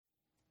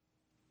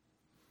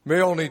May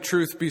only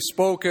truth be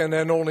spoken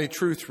and only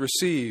truth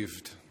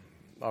received.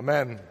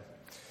 Amen.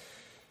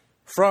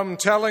 From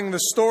telling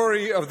the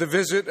story of the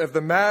visit of the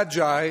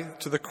Magi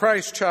to the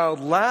Christ child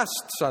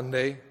last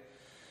Sunday,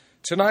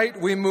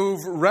 tonight we move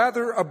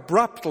rather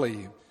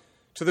abruptly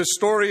to the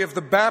story of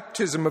the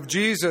baptism of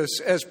Jesus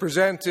as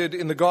presented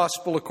in the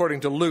Gospel according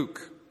to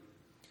Luke.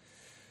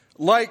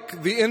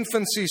 Like the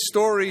infancy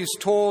stories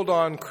told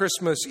on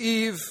Christmas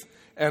Eve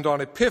and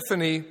on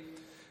Epiphany,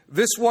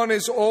 this one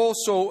is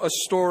also a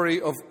story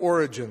of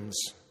origins,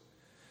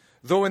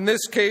 though in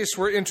this case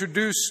we're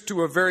introduced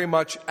to a very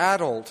much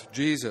adult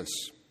Jesus.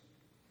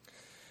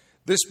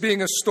 This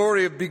being a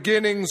story of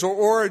beginnings or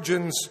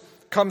origins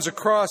comes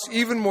across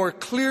even more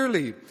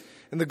clearly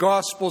in the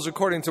Gospels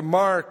according to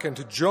Mark and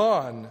to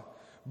John,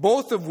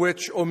 both of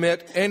which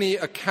omit any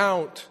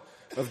account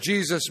of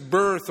Jesus'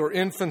 birth or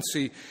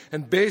infancy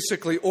and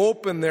basically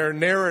open their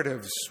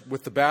narratives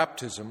with the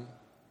baptism.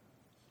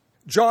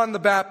 John the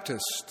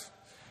Baptist,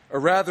 a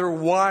rather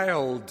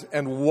wild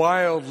and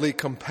wildly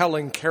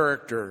compelling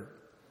character,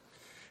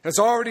 has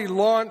already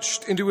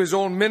launched into his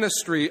own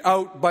ministry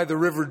out by the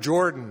River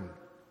Jordan.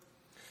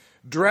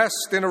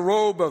 Dressed in a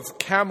robe of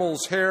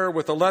camel's hair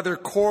with a leather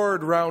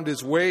cord round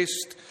his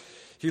waist,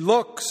 he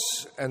looks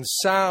and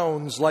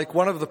sounds like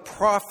one of the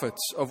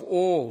prophets of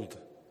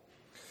old.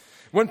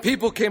 When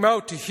people came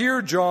out to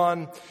hear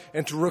John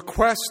and to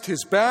request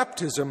his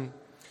baptism,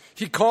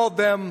 he called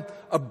them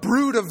a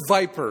brood of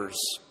vipers,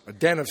 a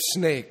den of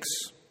snakes,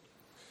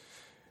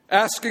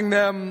 asking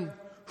them,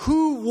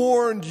 "Who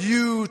warned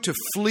you to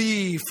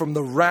flee from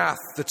the wrath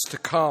that's to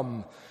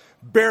come?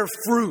 Bear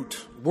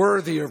fruit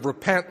worthy of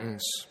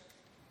repentance."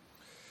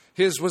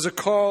 His was a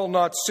call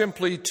not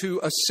simply to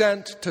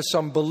assent to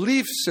some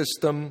belief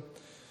system.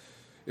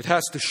 It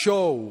has to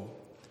show.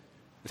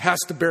 It has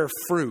to bear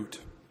fruit.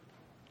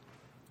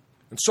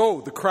 And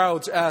so the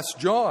crowds asked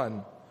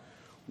John,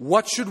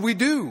 "What should we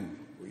do?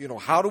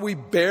 How do we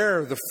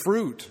bear the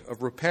fruit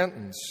of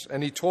repentance?"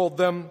 And he told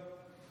them,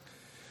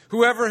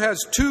 "Whoever has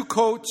 2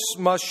 coats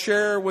must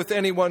share with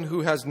anyone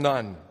who has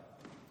none.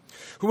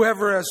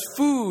 Whoever has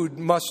food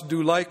must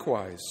do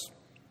likewise."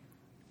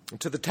 And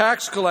to the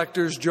tax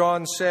collectors,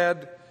 John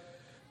said,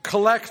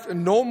 "Collect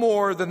no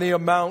more than the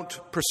amount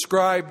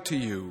prescribed to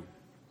you."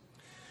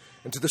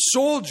 And to the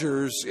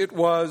soldiers it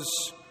was,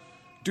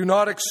 "Do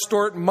not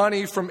extort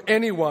money from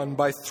anyone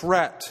by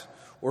threat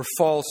or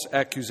false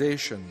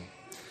accusation.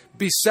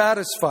 Be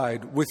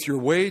satisfied with your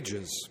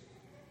wages."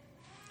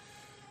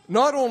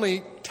 Not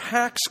only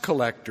tax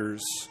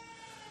collectors,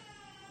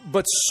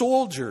 but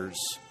soldiers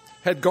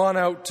had gone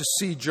out to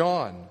see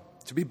John,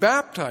 to be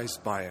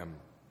baptized by him.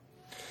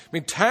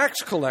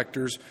 Tax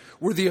collectors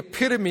were the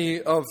epitome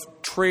of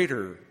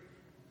traitor.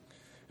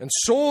 And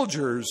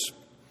soldiers,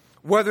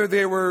 whether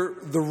they were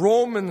the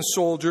Roman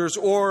soldiers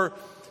or,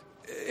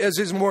 as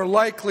is more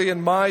likely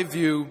in my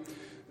view,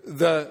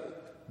 the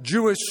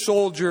Jewish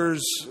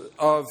soldiers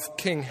of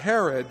King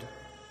Herod,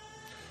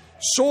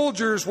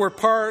 soldiers were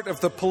part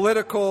of the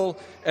political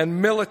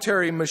and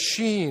military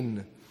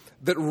machine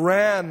that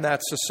ran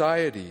that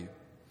society,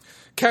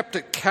 kept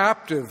it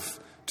captive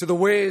to the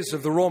ways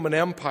of the Roman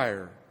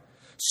Empire,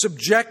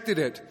 subjected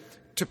it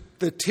to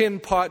the tin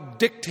pot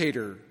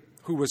dictator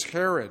who was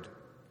Herod.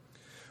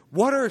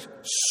 What are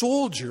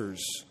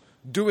soldiers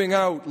doing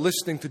out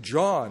listening to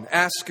John,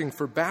 asking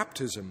for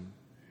baptism?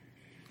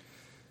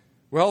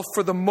 Well,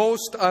 for the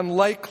most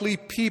unlikely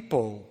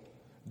people,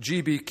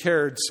 G.B.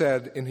 Caird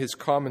said in his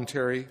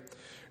commentary,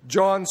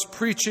 John's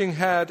preaching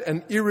had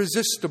an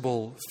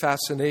irresistible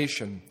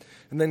fascination.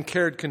 And then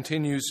Caird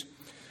continues,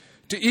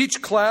 "To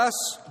each class,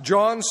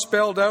 John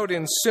spelled out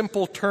in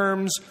simple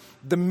terms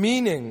the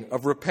meaning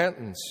of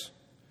repentance.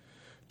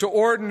 To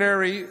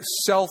ordinary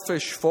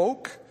selfish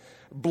folk,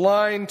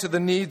 blind to the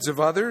needs of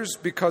others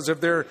because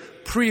of their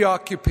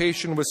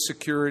preoccupation with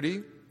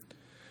security.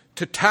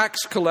 To tax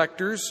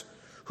collectors,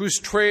 whose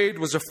trade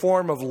was a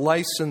form of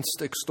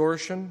licensed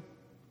extortion.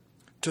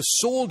 To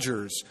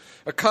soldiers,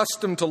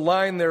 accustomed to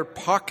line their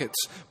pockets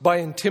by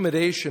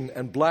intimidation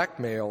and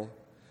blackmail,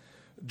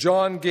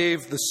 John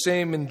gave the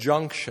same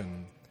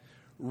injunction: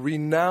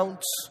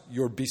 renounce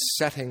your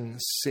besetting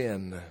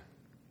sin.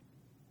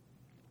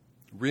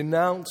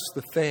 Renounce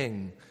the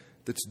thing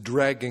that's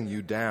dragging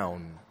you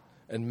down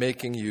and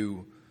making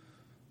you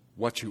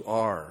what you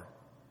are."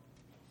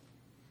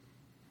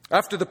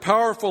 After the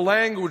powerful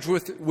language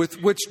with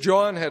which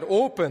John had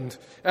opened,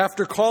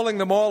 after calling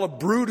them all a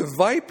brood of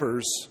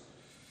vipers,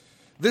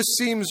 this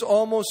seems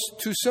almost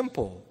too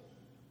simple.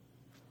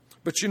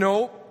 But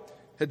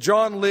had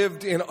John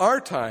lived in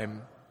our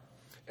time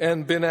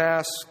and been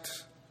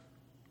asked,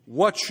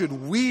 "What should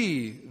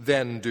we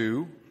then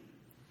do?"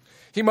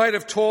 he might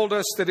have told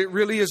us that it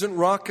really isn't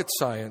rocket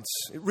science.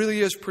 It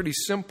really is pretty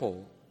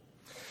simple.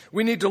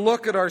 We need to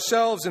look at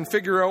ourselves and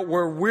figure out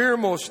where we're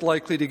most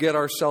likely to get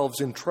ourselves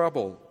in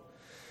trouble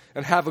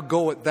and have a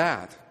go at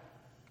that.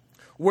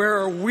 Where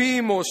are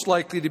we most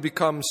likely to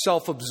become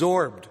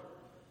self-absorbed,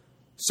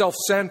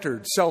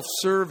 self-centered,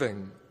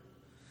 self-serving?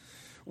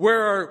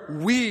 Where are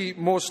we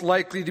most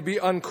likely to be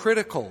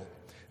uncritical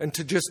and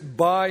to just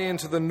buy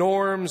into the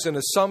norms and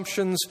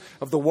assumptions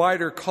of the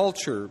wider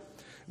culture,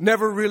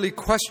 never really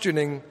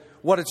questioning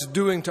what it's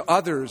doing to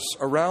others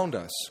around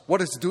us,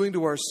 what it's doing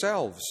to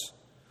ourselves.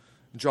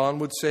 John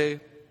would say,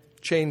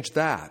 change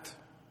that.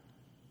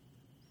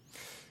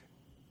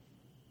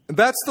 And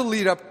that's the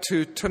lead up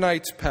to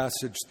tonight's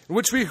passage, in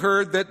which we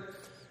heard that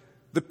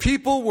the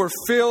people were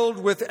filled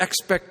with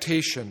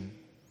expectation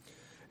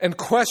and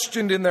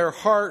questioned in their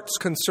hearts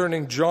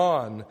concerning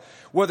John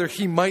whether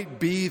he might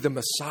be the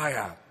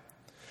Messiah,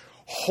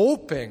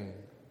 hoping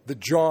that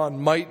John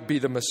might be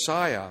the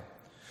Messiah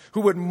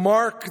who would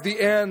mark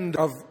the end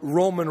of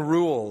Roman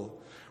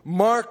rule,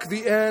 mark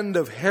the end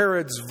of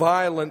Herod's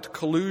violent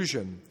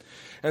collusion,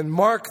 and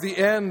mark the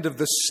end of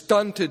the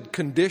stunted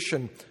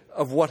condition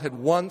of what had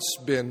once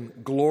been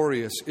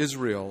glorious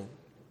Israel.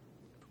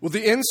 Well,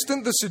 the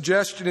instant the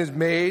suggestion is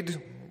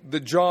made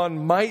that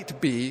John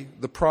might be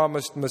the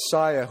promised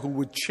Messiah who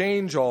would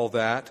change all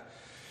that,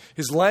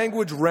 his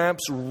language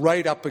ramps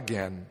right up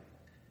again.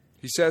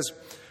 He says,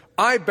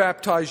 I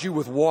baptize you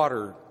with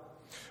water,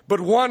 but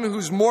one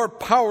who's more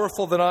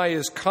powerful than I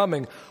is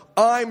coming.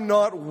 I'm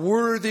not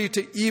worthy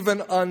to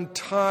even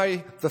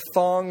untie the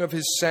thong of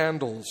his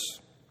sandals.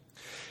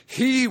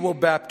 He will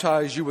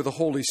baptize you with the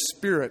Holy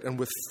Spirit and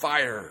with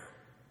fire.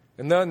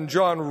 And then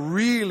John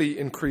really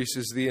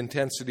increases the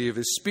intensity of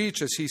his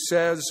speech as he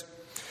says,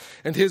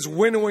 and his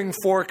winnowing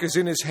fork is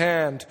in his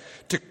hand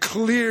to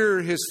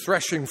clear his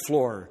threshing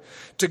floor,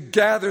 to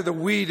gather the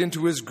wheat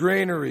into his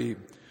granary,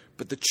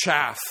 but the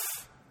chaff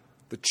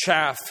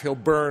he'll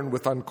burn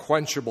with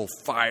unquenchable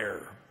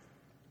fire.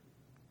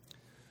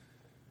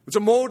 It's a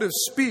mode of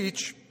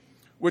speech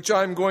which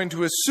I'm going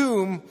to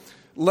assume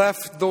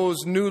left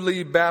those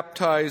newly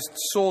baptized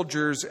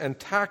soldiers and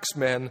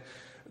taxmen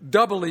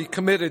doubly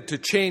committed to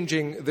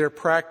changing their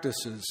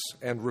practices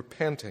and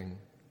repenting.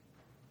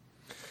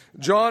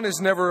 John is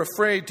never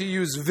afraid to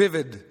use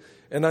vivid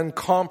and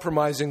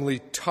uncompromisingly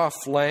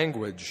tough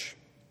language.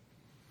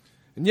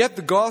 And yet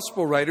the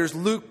gospel writers,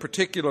 Luke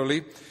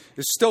particularly,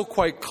 is still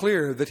quite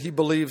clear that he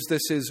believes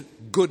this is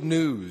good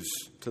news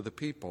to the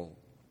people.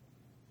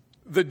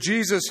 That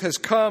Jesus has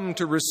come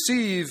to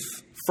receive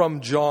from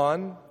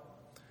John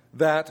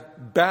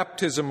that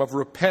baptism of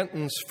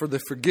repentance for the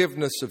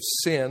forgiveness of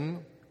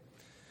sin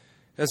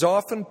has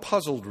often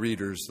puzzled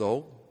readers,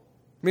 though.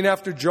 I mean,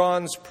 after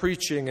John's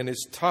preaching and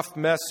his tough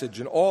message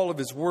and all of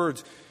his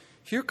words,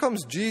 here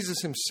comes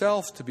Jesus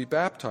himself to be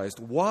baptized.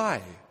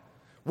 Why?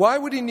 Why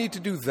would he need to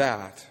do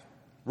that?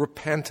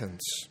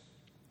 Repentance.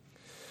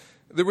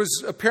 There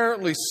was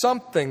apparently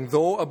something,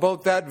 though,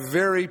 about that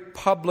very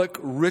public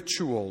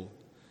ritual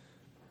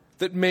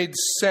that made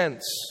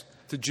sense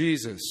to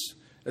Jesus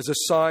as a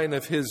sign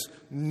of his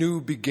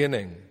new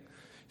beginning,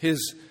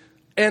 his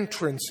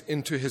entrance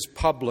into his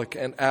public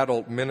and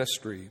adult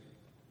ministry.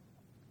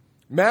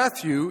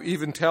 Matthew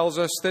even tells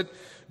us that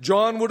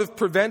John would have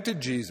prevented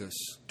Jesus,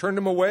 turned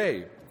him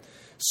away,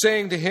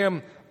 saying to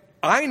him,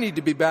 I need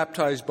to be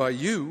baptized by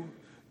you.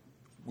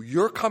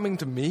 You're coming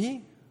to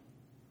me?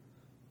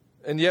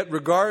 And yet,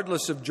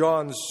 regardless of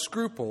John's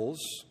scruples,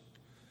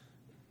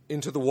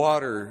 into the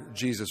water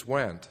Jesus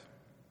went.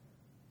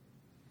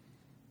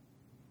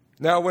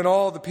 Now, when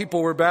all the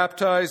people were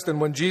baptized,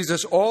 and when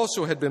Jesus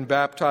also had been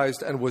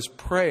baptized and was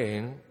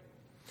praying,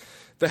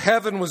 the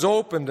heaven was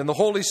opened, and the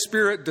Holy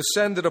Spirit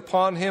descended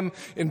upon him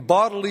in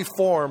bodily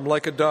form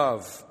like a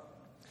dove.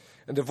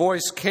 And a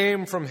voice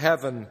came from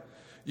heaven,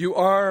 You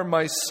are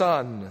my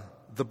Son,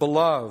 the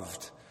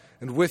beloved,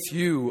 and with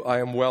you I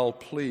am well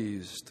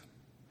pleased.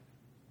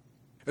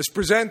 As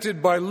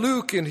presented by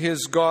Luke in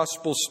his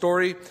gospel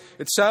story,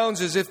 it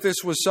sounds as if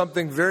this was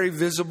something very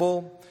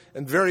visible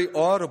and very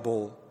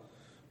audible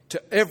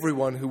to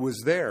everyone who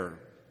was there.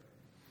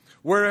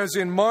 Whereas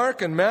in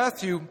Mark and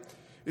Matthew,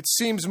 it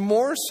seems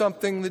more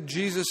something that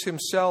Jesus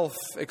himself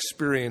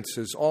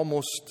experiences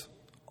almost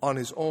on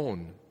his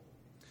own.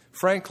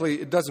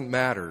 Frankly, it doesn't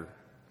matter.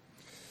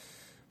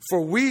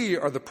 For we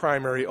are the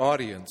primary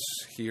audience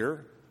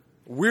here.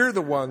 We're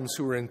the ones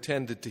who are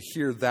intended to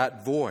hear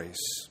that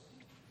voice.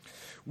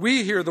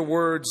 We hear the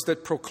words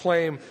that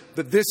proclaim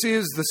that this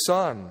is the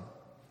Son,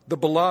 the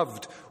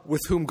beloved,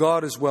 with whom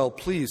God is well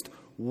pleased.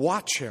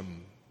 Watch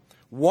him.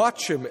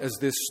 Watch him as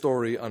this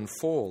story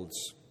unfolds.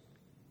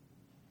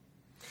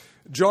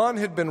 John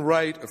had been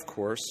right, of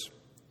course.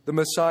 The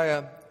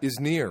Messiah is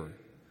near.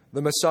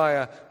 The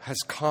Messiah has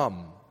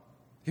come.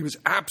 He was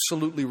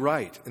absolutely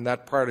right in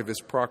that part of his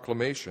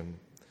proclamation.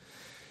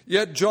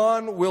 Yet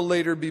John will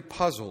later be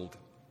puzzled,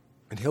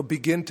 and he'll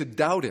begin to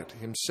doubt it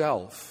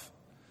himself.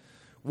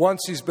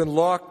 Once he's been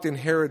locked in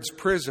Herod's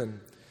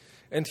prison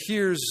and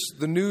hears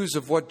the news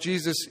of what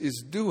Jesus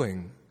is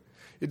doing,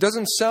 it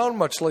doesn't sound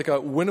much like a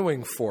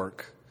winnowing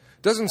fork.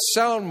 It doesn't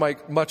sound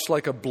much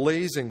like a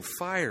blazing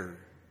fire.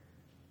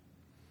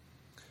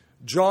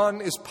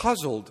 John is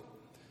puzzled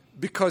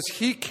because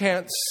he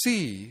can't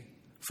see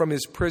from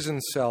his prison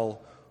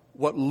cell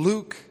what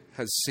Luke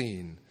has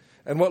seen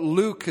and what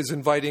Luke is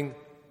inviting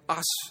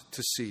us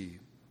to see.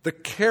 the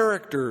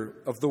character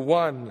of the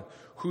one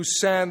whose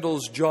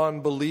sandals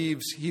John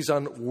believes he's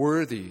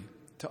unworthy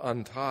to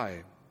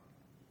untie.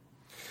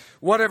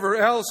 Whatever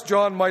else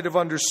John might have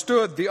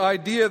understood, the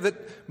idea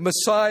that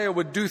Messiah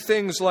would do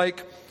things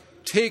like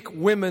take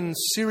women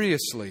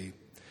seriously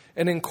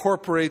and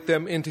incorporate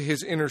them into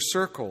his inner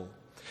circle,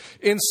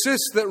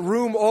 insist that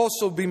room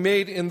also be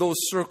made in those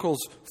circles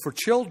for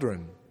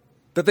children,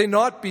 that they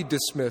not be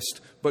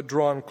dismissed but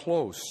drawn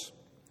close,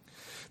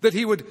 that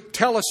he would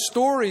tell a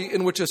story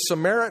in which a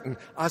Samaritan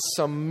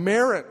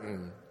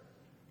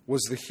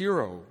was the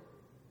hero,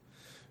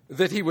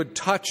 that he would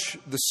touch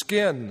the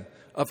skin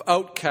of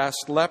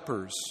outcast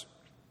lepers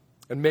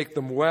and make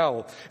them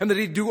well, and that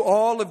he'd do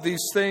all of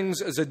these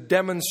things as a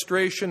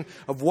demonstration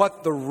of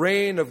what the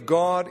reign of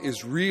God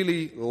is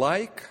really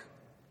like,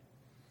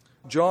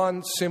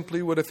 John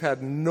simply would have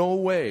had no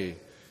way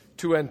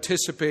to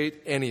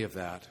anticipate any of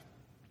that.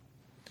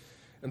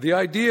 And the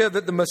idea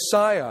that the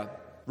Messiah,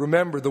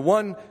 remember, the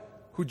one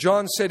who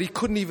John said he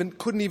couldn't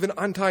even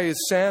untie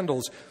his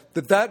sandals,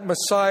 that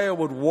Messiah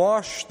would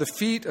wash the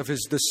feet of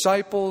his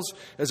disciples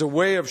as a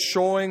way of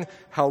showing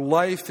how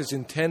life is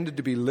intended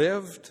to be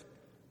lived,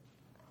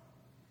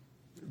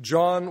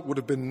 John would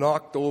have been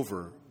knocked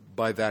over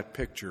by that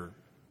picture.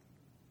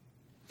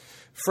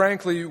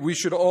 Frankly, we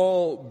should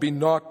all be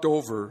knocked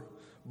over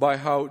by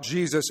how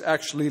Jesus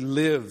actually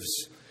lives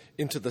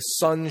into the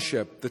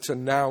sonship that's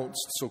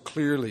announced so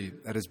clearly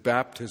at his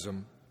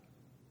baptism.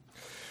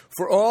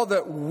 For all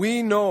that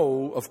we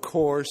know, of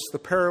course, the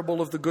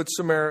parable of the Good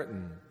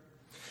Samaritan,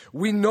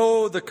 we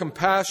know the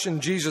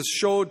compassion Jesus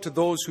showed to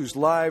those whose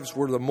lives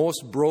were the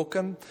most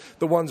broken,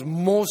 the ones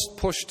most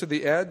pushed to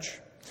the edge.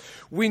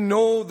 We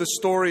know the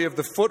story of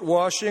the foot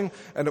washing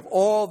and of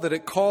all that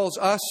it calls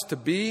us to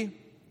be.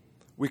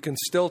 We can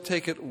still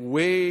take it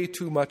way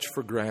too much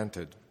for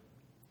granted.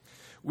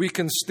 We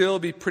can still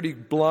be pretty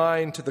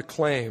blind to the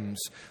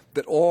claims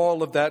that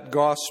all of that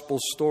gospel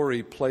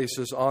story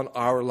places on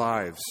our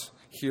lives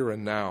here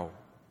and now.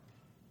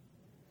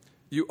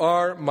 You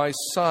are my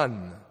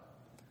son,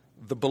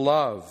 the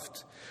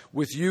beloved.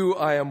 With you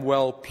I am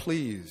well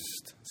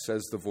pleased,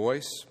 says the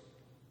voice.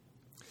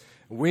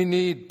 We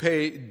need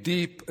pay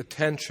deep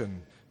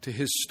attention to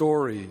his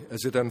story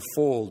as it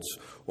unfolds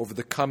over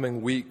the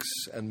coming weeks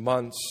and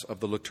months of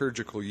the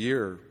liturgical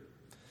year.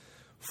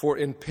 For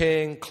in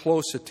paying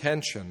close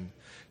attention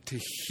to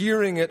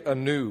hearing it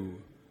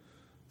anew,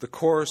 the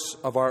course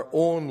of our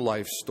own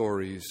life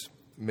stories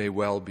may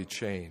well be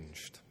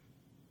changed.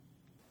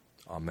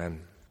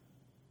 Amen.